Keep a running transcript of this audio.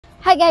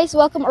Hi guys,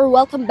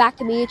 welcome back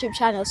to my YouTube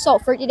channel. So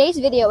for today's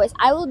video is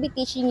I will be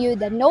teaching you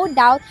the No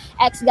Doubt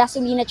X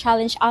Gasolina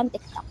challenge on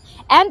TikTok.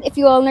 And if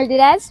you all know the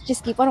dance,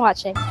 just keep on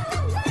watching.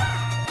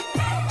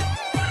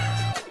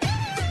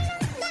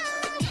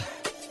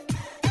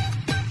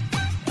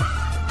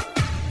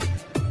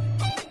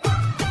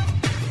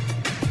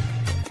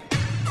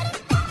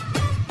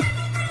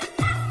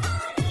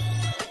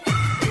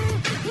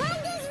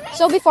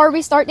 So before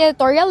we start the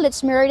tutorial,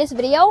 let's mirror this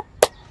video.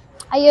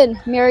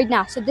 Ayun, mirrored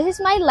na. So this is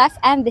my left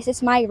and this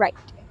is my right.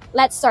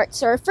 Let's start.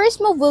 So our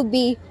first move will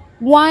be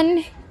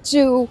 1,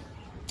 2,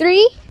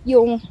 3.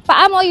 Yung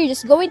paa mo, you're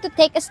just going to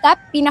take a step.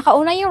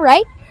 Pinakauna yung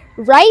right,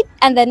 right,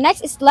 and then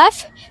next is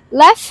left,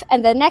 left,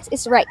 and then next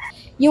is right.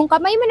 Yung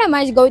kamay mo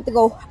naman is going to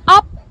go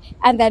up,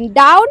 and then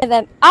down, and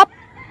then up,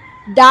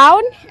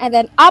 down, and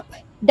then up,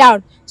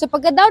 down. So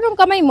pagka down ng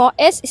kamay mo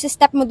is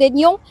step mo din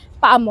yung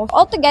paa mo.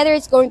 Altogether,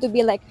 it's going to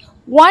be like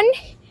 1,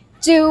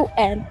 2,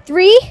 and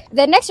 3.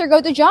 Then next, you're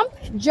going to jump.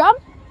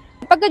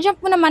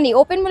 Pagka-jump mo naman,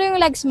 i-open mo lang yung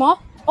legs mo.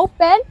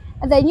 Open.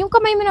 And then yung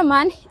kamay mo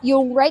naman,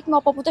 yung right mo,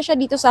 papunta siya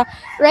dito sa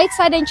right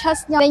side and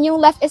chest niya. Then yung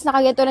left is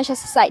nakaganto na siya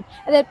sa side.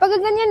 And then pagka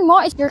ganyan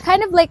mo, is you're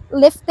kind of like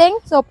lifting.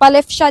 So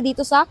pa-lift siya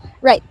dito sa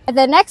right. And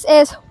then next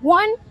is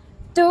 1,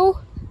 2,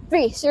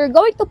 3. So you're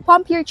going to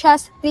pump your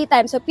chest 3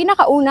 times. So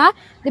pinakauna,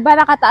 di ba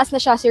nakataas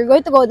na siya? So you're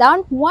going to go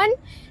down. 1,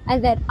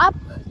 and then up,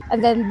 and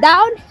then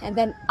down, and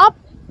then up,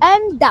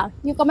 and down.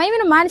 Yung kamay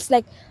mo naman is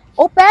like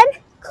open,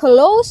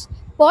 close,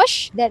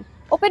 push, then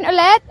open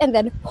ulit, and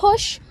then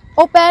push,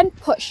 open,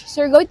 push. So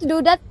you're going to do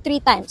that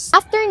 3 times.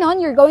 After nun,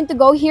 you're going to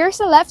go here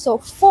sa left. So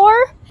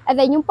 4, and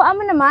then yung paa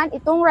mo naman,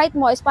 itong right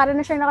mo is para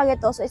na siya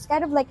nakaganto. So it's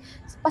kind of like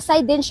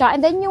paside din siya.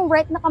 And then yung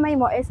right na kamay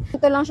mo is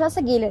ito lang siya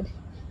sa gilid.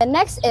 The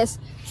next is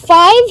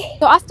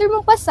 5. So after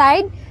mong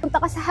paside,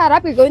 punta ka sa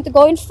harap, you're going to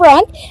go in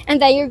front, and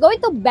then you're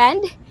going to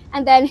bend.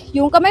 And then,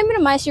 yung kamay mo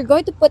naman, you're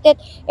going to put it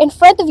in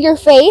front of your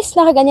face.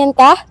 Nakaganyan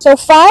ka. So,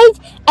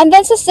 5. And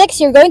then sa 6,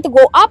 you're going to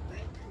go up,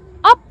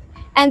 up.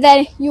 And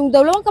then, yung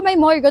dalawang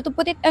kamay mo, you're going to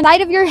put it on the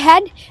side of your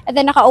head. And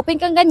then, naka-open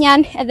kang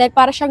ganyan. And then,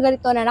 para siyang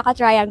ganito na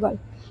naka-triangle.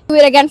 Do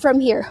it again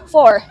from here.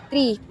 4,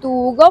 3,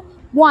 2, go.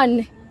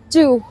 1,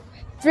 2,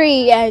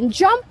 3, and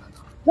jump.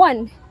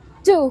 1,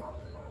 2,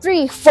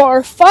 3,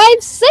 4,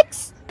 5,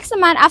 6. Next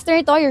naman, after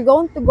ito, you're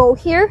going to go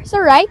here. So,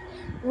 right.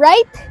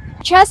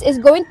 Chest is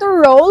going to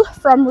roll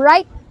from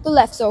right to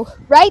left. So,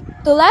 right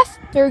to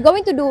left. So, you're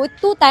going to do it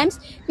 2 times.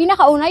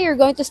 Pinakauna, you're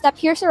going to step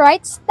here sa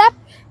right, step.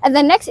 And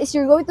then next is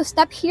you're going to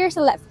step here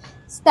sa left,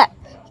 step.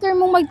 After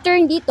mong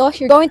mag-turn dito,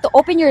 you're going to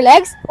open your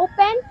legs,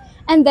 open.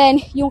 And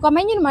then, yung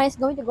kamay nyo naman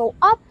is going to go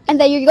up. And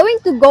then, you're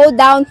going to go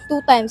down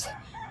 2 times.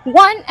 1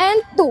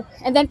 and 2.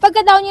 And then,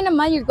 pagka-down nyo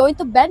naman, you're going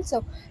to bend.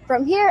 So,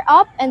 from here,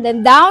 up, and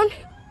then down.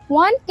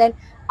 1, then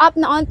up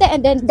na onte,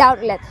 and then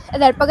down ulit.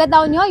 And then, pagka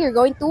down nyo, you're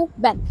going to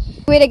bend.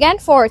 Do it again.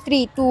 4,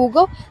 3, 2,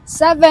 go.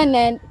 7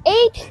 and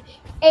 8.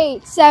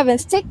 8, 7,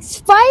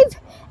 6, 5.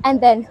 And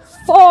then,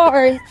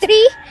 4,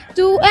 3,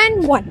 2,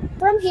 and 1.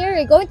 From here,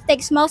 you're going to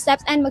take small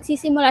steps and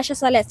magsisimula siya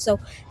sa left. So,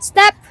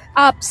 step,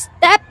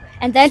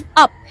 and then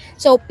up.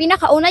 So,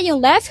 pinakauna yung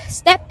left,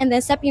 step, and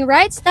then step yung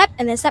right, step,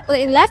 and then step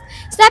ulit yung left,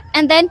 step,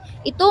 and then,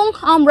 itong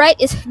right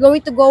is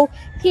going to go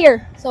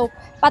here. So,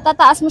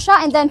 patataas mo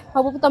siya, and then,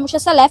 mapupunta mo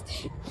siya sa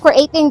left,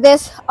 creating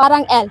this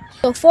parang L.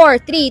 So, 4,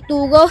 3,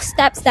 2, go,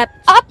 step,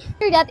 up.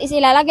 After that is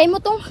ilalagay mo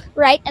tong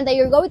right, and then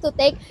you're going to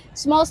take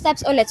small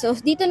steps ulit. So,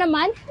 dito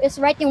naman is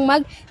right yung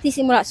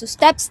magsisimula. So,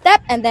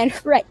 step, and then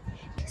right.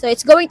 So,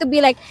 it's going to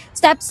be like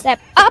step,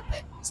 up,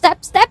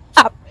 step,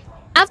 up.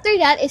 After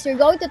that is you're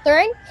going to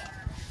turn.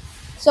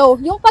 So,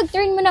 yung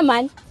pag-turn mo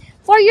naman,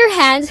 for your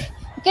hands,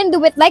 you can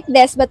do it like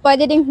this, but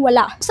pwede ding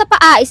wala. Sa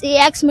paa is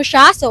i-X mo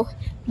siya. So,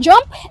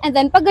 jump, and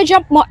then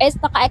pagka-jump mo is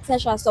naka-X na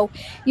siya. So,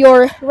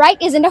 your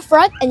right is in the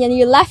front, and then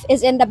your left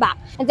is in the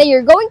back. And then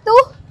you're going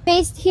to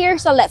face here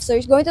sa left. So,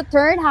 you're going to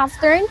turn, half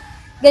turn,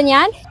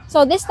 ganyan.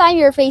 So, this time,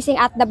 you're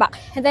facing at the back.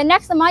 And then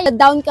next naman,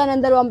 down ka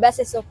ng 2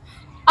 beses. So,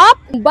 up,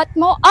 butt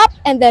mo up,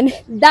 and then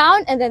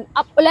down, and then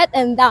up ulit,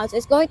 and down. So,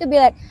 it's going to be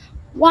like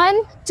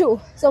 1, 2.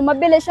 So,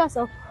 mabilis siya.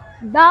 So,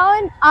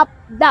 down, up,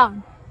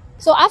 down.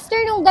 So, after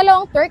nung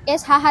dalawang turk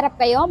is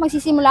haharap kayo.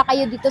 Magsisimula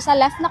kayo dito sa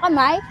left na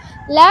kamay.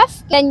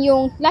 Left. Then,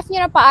 yung left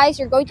nyo na paa is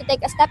you're going to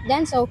take a step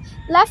then. So,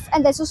 left.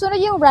 And then, susunod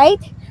yung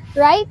right.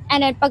 Right.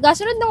 And then,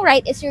 pagkasunod ng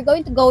right is you're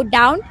going to go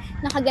down.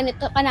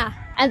 Nakaganito ka na.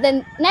 And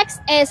then,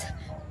 next is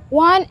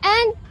 1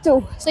 and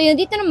 2. So, yung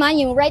dito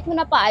naman, yung right mo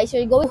na paa is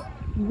you're going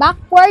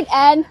backward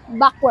and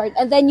backward.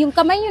 And then, yung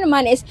kamay nyo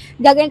naman is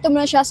gaganito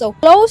mo na siya. So,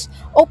 close,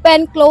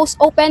 open,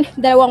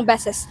 dalawang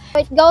beses.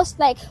 So, it goes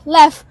like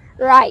left,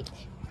 right,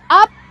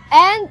 up,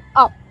 and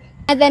up.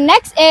 And then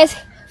next is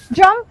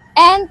jump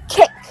and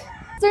kick.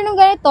 After nung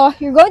ganito,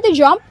 you're going to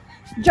jump,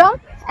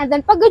 and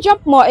then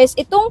pag-jump mo is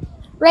itong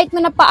right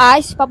mo na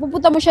paa, is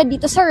papupunta mo siya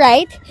dito sa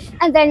right,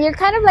 and then you're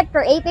kind of like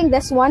creating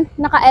this one,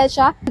 naka-L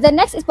siya. And then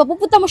next is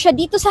papupunta mo siya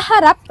dito sa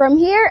harap, from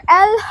here,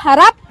 L,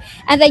 harap,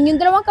 and then yung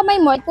dalawang kamay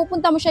mo,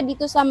 pupunta mo siya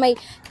dito sa may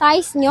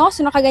thighs nyo,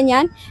 so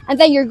nakaganyan, and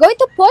then you're going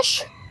to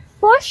push,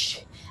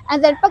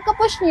 and then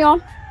pagka-push nyo,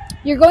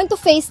 you're going to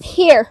face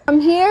here.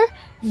 From here,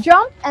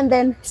 jump, and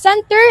then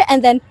center,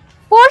 and then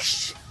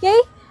push, okay?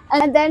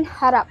 And then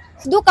harap.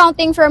 So do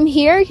counting from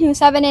here, yung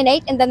 7 and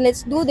 8, and then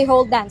let's do the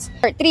whole dance.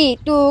 3,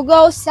 2,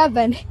 go,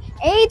 7,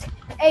 8,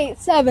 8,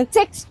 7,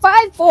 6,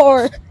 5,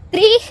 4,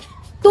 3,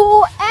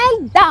 2,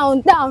 and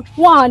down, down.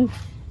 1,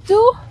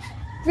 2,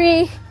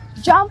 3,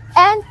 jump,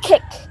 and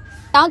kick.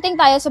 Counting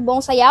tayo sa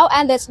buong sayaw,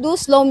 and let's do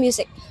slow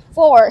music.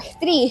 4,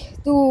 3,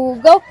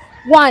 2, go.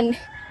 1,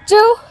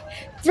 2,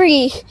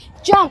 3,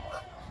 jump.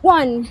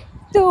 1,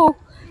 2,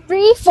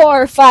 3,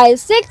 4, 5,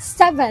 6,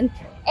 7,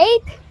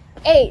 8,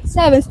 8,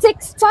 7,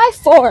 6, 5,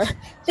 4,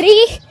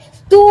 3,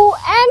 2,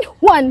 and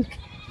 1.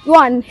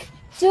 1,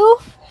 2,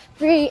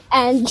 3,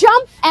 and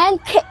jump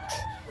and kick.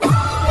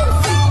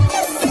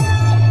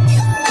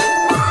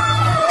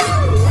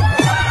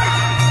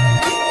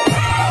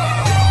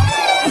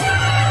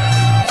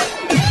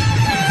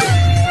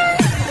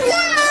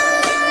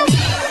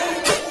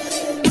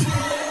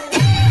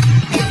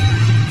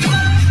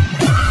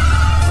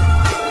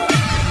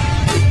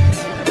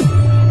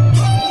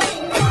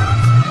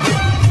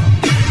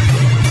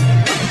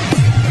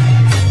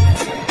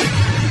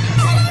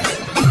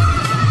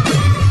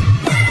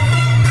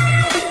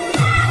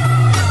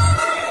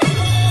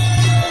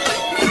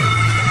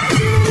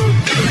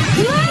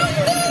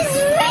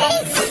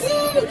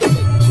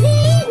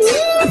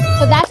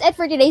 So that's it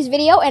for today's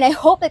video, and I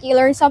hope that you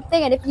learned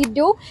something. And if you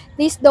do,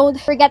 please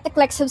don't forget to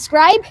click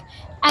subscribe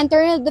and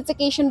turn on the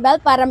notification bell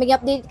para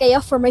mag-update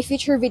kayo for my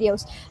future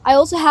videos. I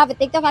also have a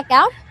TikTok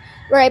account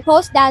where I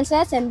post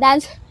dances and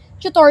dance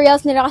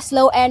tutorials nila ka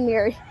slow and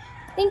mirrored.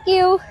 Thank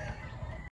you!